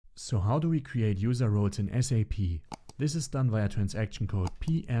So how do we create user roles in SAP? This is done via transaction code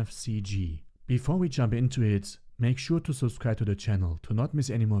PFCG. Before we jump into it, make sure to subscribe to the channel to not miss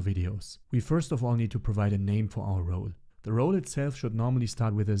any more videos. We first of all need to provide a name for our role. The role itself should normally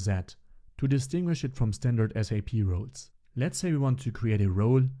start with a Z to distinguish it from standard SAP roles. Let's say we want to create a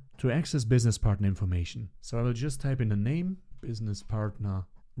role to access business partner information. So I will just type in the name, business partner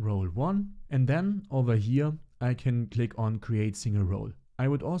role 1, and then over here I can click on create single role. I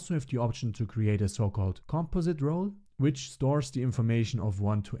would also have the option to create a so-called composite role, which stores the information of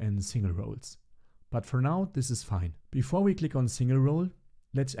 1 to n single roles. But for now, this is fine. Before we click on single role,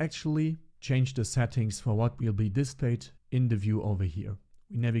 let's actually change the settings for what will be displayed in the view over here.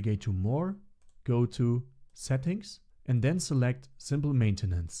 We navigate to More, go to Settings, and then select Simple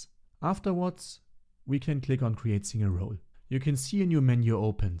Maintenance. Afterwards, we can click on Create Single Role. You can see a new menu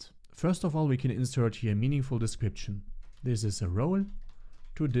opened. First of all, we can insert here a meaningful description. This is a role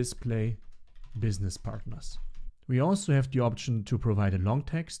to display business partners. We also have the option to provide a long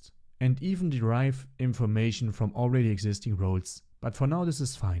text and even derive information from already existing roles, but for now this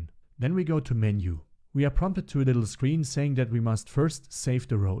is fine. Then we go to Menu. We are prompted to a little screen saying that we must first save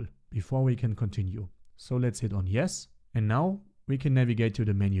the role before we can continue. So let's hit on Yes, and now we can navigate to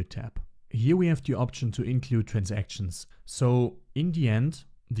the Menu tab. Here we have the option to include transactions. So in the end,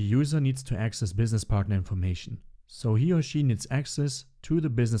 the user needs to access business partner information. So he or she needs access to the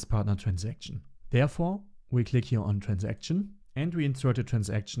business partner transaction. Therefore, we click here on Transaction and we insert a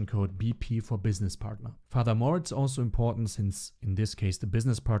transaction code BP for business partner. Furthermore, it's also important, since in this case the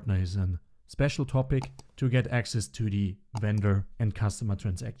business partner is a special topic, to get access to the vendor and customer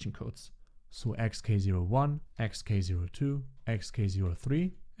transaction codes. So XK01, XK02,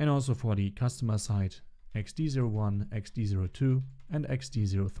 XK03, and also for the customer side XD01, XD02, and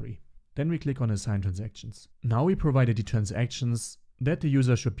XD03. Then we click on Assign Transactions. Now we provided the transactions that the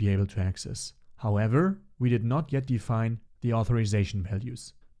user should be able to access. However, we did not yet define the authorization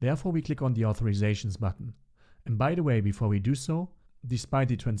values. Therefore, we click on the Authorizations button. And by the way, before we do so, despite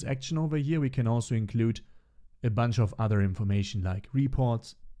the transaction over here, we can also include a bunch of other information like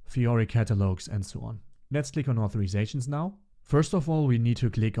reports, Fiori catalogs, and so on. Let's click on Authorizations now. First of all, we need to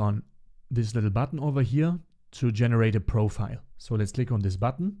click on this little button over here to generate a profile. So let's click on this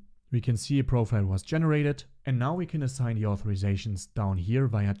button. We can see a profile was generated, and now we can assign the authorizations down here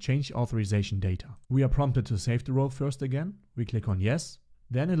via Change Authorization Data. We are prompted to save the role first again. We click on Yes.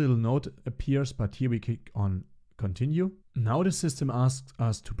 Then a little note appears, but here we click on Continue. Now the system asks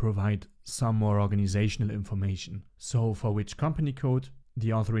us to provide some more organizational information. So for which company code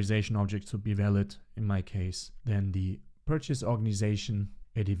the authorization objects would be valid, in my case, then the purchase organization,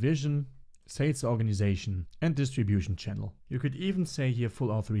 a division, sales organization, and distribution channel. You could even say here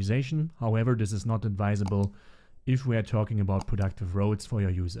full authorization. However, this is not advisable if we are talking about productive roles for your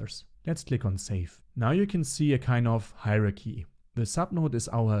users. Let's click on Save. Now you can see a kind of hierarchy. The subnode is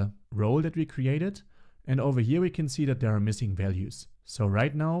our role that we created, and over here we can see that there are missing values. So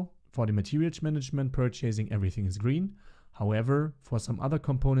right now, for the materials management purchasing, everything is green. However, for some other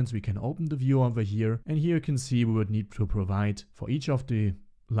components, we can open the view over here, and here you can see we would need to provide for each of the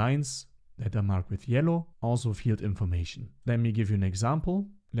lines that are marked with yellow, also field information. Let me give you an example.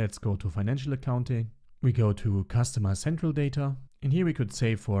 Let's go to financial accounting. We go to customer central data, and here we could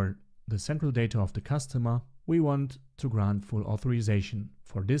say for the central data of the customer, we want to grant full authorization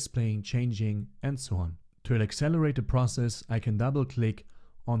for displaying, changing, and so on. To accelerate the process, I can double click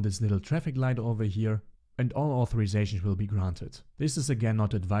on this little traffic light over here, and all authorizations will be granted. This is again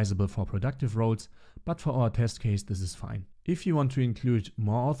not advisable for productive roles, but for our test case this is fine. If you want to include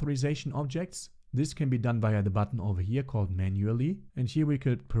more authorization objects, this can be done via the button over here called Manually, and here we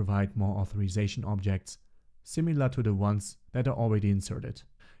could provide more authorization objects similar to the ones that are already inserted.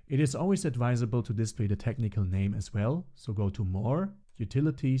 It is always advisable to display the technical name as well, so go to More,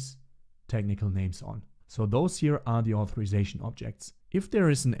 Utilities, Technical Names on. So those here are the authorization objects. If there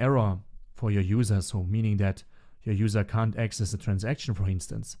is an error for your user, so meaning that your user can't access a transaction, for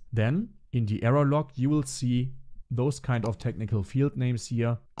instance, then in the error log you will see those kind of technical field names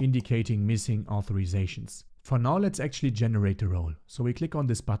here indicating missing authorizations. For now, let's actually generate the role. So we click on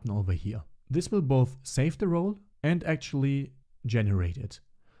this button over here. This will both save the role and actually generate it.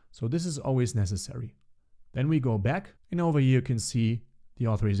 So this is always necessary. Then we go back, and over here you can see the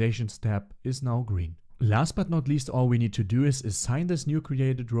authorizations tab is now green. Last but not least, all we need to do is assign this new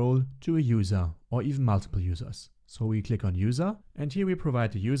created role to a user or even multiple users. So we click on User, and here we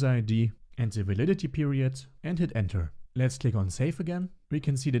provide the user ID and the validity period and hit Enter. Let's click on Save again. We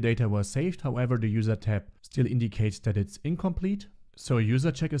can see the data was saved, however the User tab still indicates that it's incomplete. So a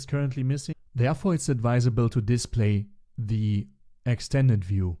user check is currently missing. Therefore it's advisable to display the extended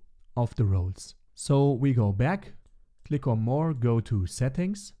view of the roles. So we go back, click on More, go to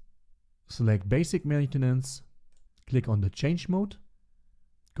Settings, select Basic Maintenance, click on the Change Mode,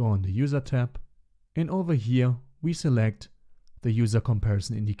 go on the User tab, and over here we select the User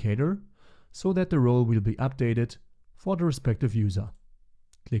Comparison Indicator so that the role will be updated for the respective user.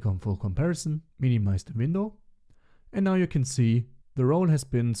 Click on Full Comparison, minimize the window, and now you can see the role has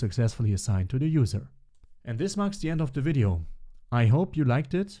been successfully assigned to the user. And this marks the end of the video. I hope you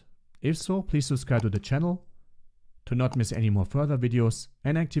liked it. If so, please subscribe to the channel to not miss any more further videos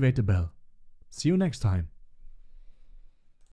and activate the bell. See you next time.